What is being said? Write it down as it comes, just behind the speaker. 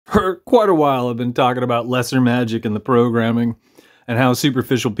For quite a while, I've been talking about lesser magic in the programming and how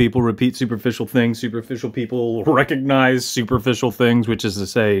superficial people repeat superficial things. Superficial people recognize superficial things, which is to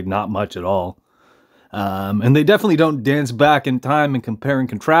say, not much at all. And they definitely don't dance back in time and compare and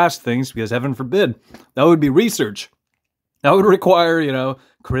contrast things because heaven forbid, that would be research. That would require,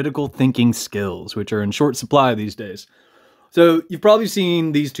 critical thinking skills, which are in short supply these days. So you've probably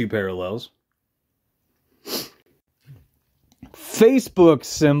seen these two parallels. Facebook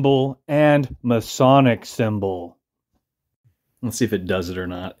symbol and Masonic symbol. Let's see if it does it or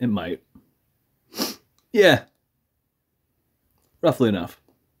not. It might. Yeah. Roughly enough.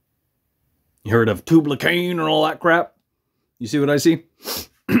 You heard of Tubal Cain and all that crap? You see what I see?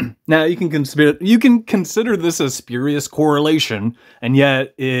 Now, you can consider this a spurious correlation, and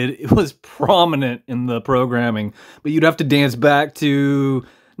yet it was prominent in the programming. But you'd have to dance back to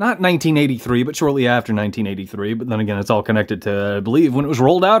not 1983, but shortly after 1983. But then again, it's all connected to, I believe, when it was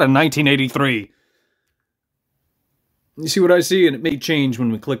rolled out in 1983. You see what I see? And it may change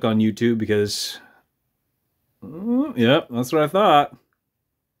when we click on YouTube because, yep, that's what I thought.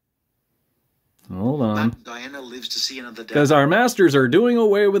 Hold on. Diana lives to see another day. Because our masters are doing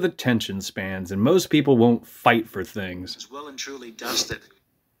away with attention spans, and most people won't fight for things. It's well and truly dusted.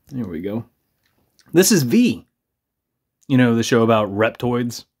 There we go. This is V. You know, the show about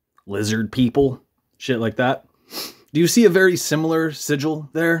reptoids, lizard people, shit like that. Do you see a very similar sigil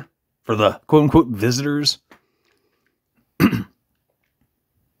there for the quote-unquote visitors?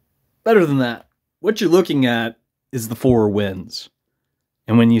 Better than that. What you're looking at is the 4 winds.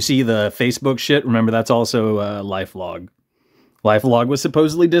 And when you see the Facebook shit, remember that's also LifeLog. LifeLog was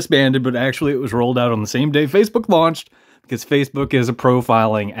supposedly disbanded, but actually it was rolled out on the same day Facebook launched because Facebook is a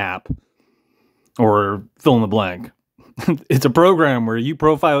profiling app. Or fill in the blank. It's a program where you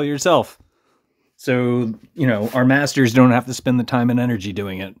profile yourself. So, our masters don't have to spend the time and energy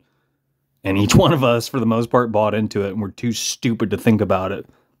doing it. And each one of us, for the most part, bought into it and we're too stupid to think about it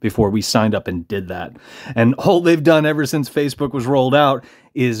before we signed up and did that. And all they've done ever since Facebook was rolled out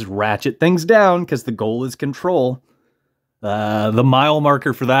is ratchet things down because the goal is control. The mile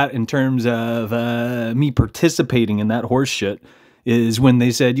marker for that in terms of me participating in that horse shit is when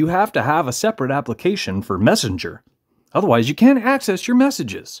they said you have to have a separate application for Messenger. Otherwise, you can't access your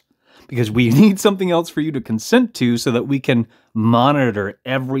messages because we need something else for you to consent to so that we can monitor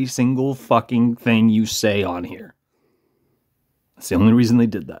every single fucking thing you say on here. That's the only reason they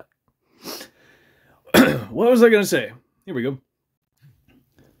did that. What was I going to say? Here we go.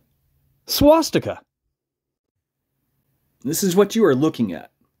 Swastika. This is what you are looking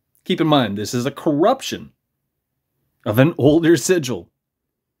at. Keep in mind, this is a corruption of an older sigil.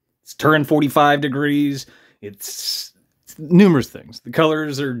 It's turned 45 degrees. It's numerous things. The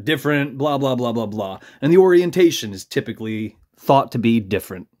colors are different, blah, blah, blah, blah, blah. And the orientation is typically thought to be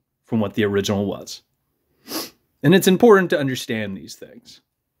different from what the original was. And it's important to understand these things.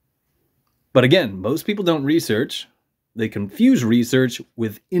 But again, most people don't research. They confuse research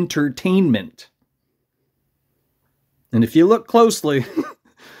with entertainment. And if you look closely,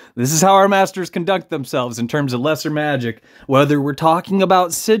 this is how our masters conduct themselves in terms of lesser magic. Whether we're talking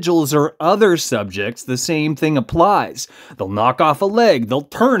about sigils or other subjects, the same thing applies. They'll knock off a leg. They'll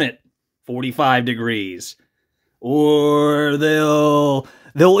turn it 45 degrees. Or they'll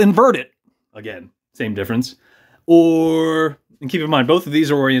invert it. Again, same difference. Or, and keep in mind, both of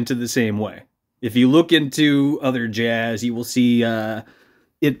these are oriented the same way. If you look into other jazz, you will see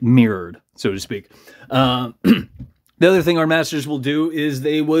it mirrored, so to speak. The other thing our masters will do is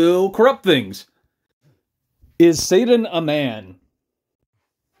they will corrupt things. Is Satan a man?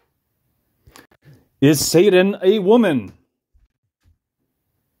 Is Satan a woman?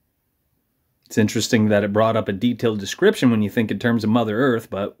 It's interesting that it brought up a detailed description when you think in terms of Mother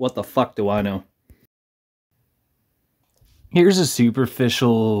Earth, but what the fuck do I know? Here's a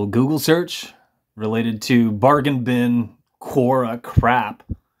superficial Google search related to bargain bin Quora crap.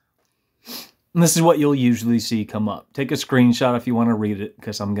 And this is what you'll usually see come up. Take a screenshot if you want to read it,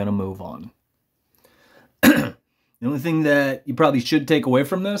 because I'm going to move on. The only thing that you probably should take away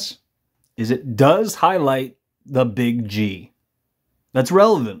from this is it does highlight the big G. That's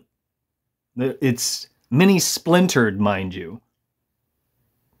relevant. It's mini splintered, mind you.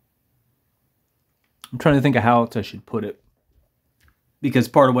 I'm trying to think of how else I should put it. Because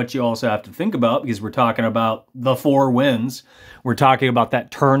part of what you also have to think about, because we're talking about the 4 winds, we're talking about that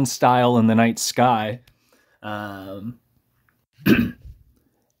turnstile in the night sky.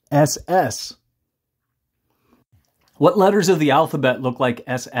 SS. What letters of the alphabet look like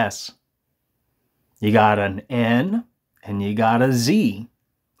SS? You got an N and you got a Z.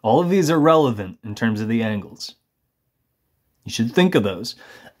 All of these are relevant in terms of the angles. You should think of those.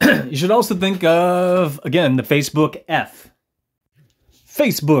 You should also think of, again, the Facebook F.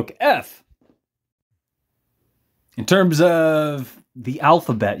 Facebook F. In terms of the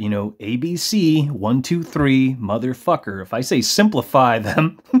alphabet, you know, A, B, C, 1, 2, 3, motherfucker. If I say simplify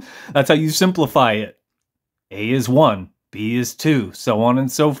them, that's how you simplify it. A is 1, B is 2, so on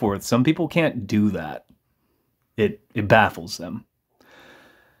and so forth. Some people can't do that. It baffles them.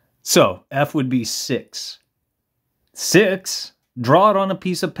 So, F would be 6. 6, draw it on a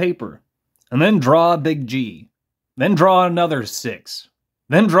piece of paper, and then draw a big G. Then draw another 6.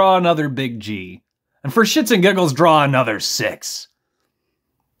 Then draw another big G. And for shits and giggles, draw another 6.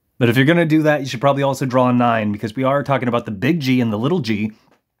 But if you're going to do that, you should probably also draw a 9, because we are talking about the big G and the little g,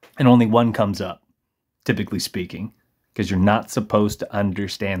 and only one comes up, typically speaking, because you're not supposed to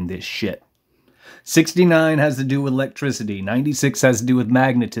understand this shit. 69 has to do with electricity. 96 has to do with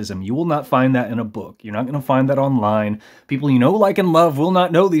magnetism. You will not find that in a book. You're not going to find that online. People you know, like, and love will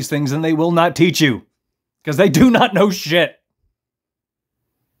not know these things, and they will not teach you, because they do not know shit.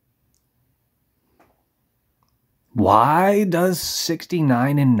 Why does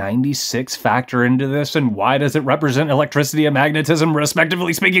 69 and 96 factor into this, and why does it represent electricity and magnetism,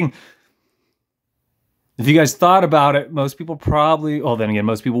 respectively speaking? If you guys thought about it, most people probably, well, then again,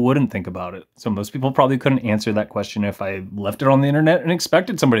 most people wouldn't think about it. So most people probably couldn't answer that question if I left it on the internet and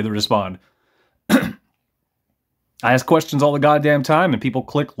expected somebody to respond. I ask questions all the goddamn time, and people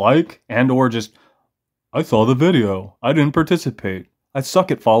click like and or just, I saw the video. I didn't participate. I suck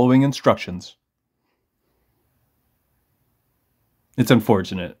at following instructions. It's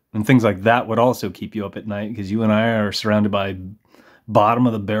unfortunate. And things like that would also keep you up at night, because you and I are surrounded by bottom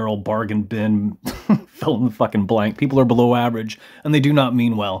of the barrel bargain bin fill in the fucking blank. People are below average, and they do not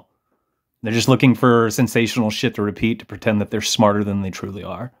mean well. They're just looking for sensational shit to repeat to pretend that they're smarter than they truly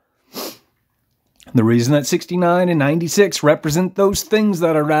are. The reason that 69 and 96 represent those things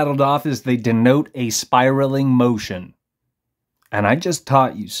that are rattled off is they denote a spiraling motion. And I just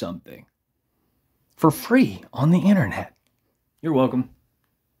taught you something for free on the internet. You're welcome.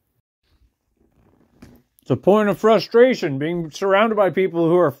 It's a point of frustration being surrounded by people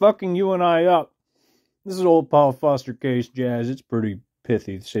who are fucking you and I up. This is old Paul Foster case jazz. It's pretty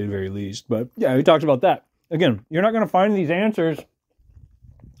pithy, to say the very least. But yeah, we talked about that. Again, you're not going to find these answers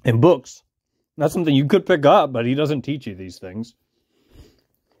in books. That's something you could pick up, but he doesn't teach you these things.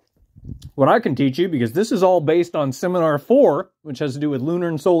 What I can teach you, because this is all based on Seminar 4, which has to do with lunar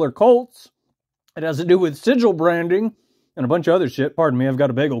and solar cults. It has to do with sigil branding and a bunch of other shit. Pardon me, I've got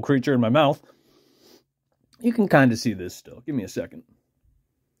a bagel creature in my mouth. You can kind of see this still. Give me a second.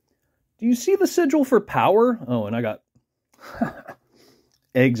 Do you see the sigil for power? Oh, and I got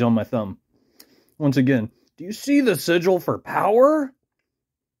eggs on my thumb. Once again, do you see the sigil for power?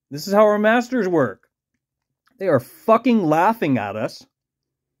 This is how our masters work. They are fucking laughing at us.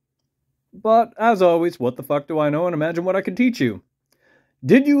 But, as always, what the fuck do I know, and imagine what I could teach you.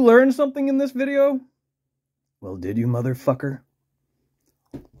 Did you learn something in this video? Well, did you, motherfucker?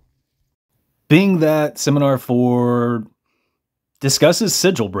 Being that Seminar 4 discusses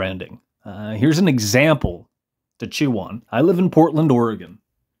sigil branding, here's an example to chew on. I live in Portland, Oregon.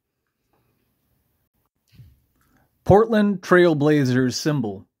 Portland Trailblazers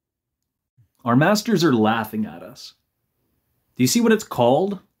symbol. Our masters are laughing at us. Do you see what it's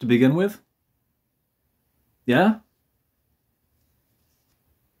called to begin with? Yeah?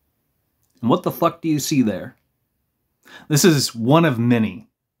 And what the fuck do you see there? This is one of many.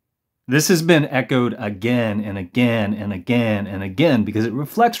 This has been echoed again and again and again and again because it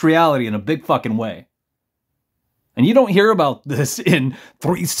reflects reality in a big fucking way. And you don't hear about this in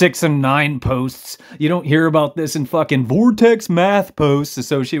 3, 6, and 9 posts. You don't hear about this in fucking Vortex Math posts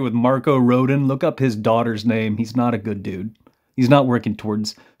associated with Marco Rodin. Look up his daughter's name. He's not a good dude. He's not working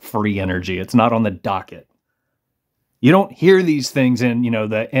towards free energy. It's not on the docket. You don't hear these things in,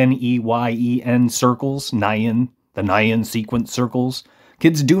 the Neyen circles, Neyen, the Neyen sequence circles.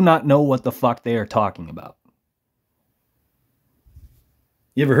 Kids do not know what the fuck they are talking about.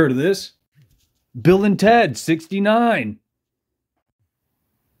 You ever heard of this? Bill and Ted, 69.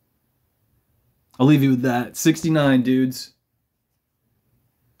 I'll leave you with that. 69, dudes.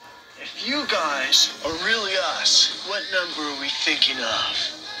 If you guys are really us, what number are we thinking of?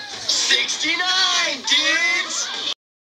 69, dudes!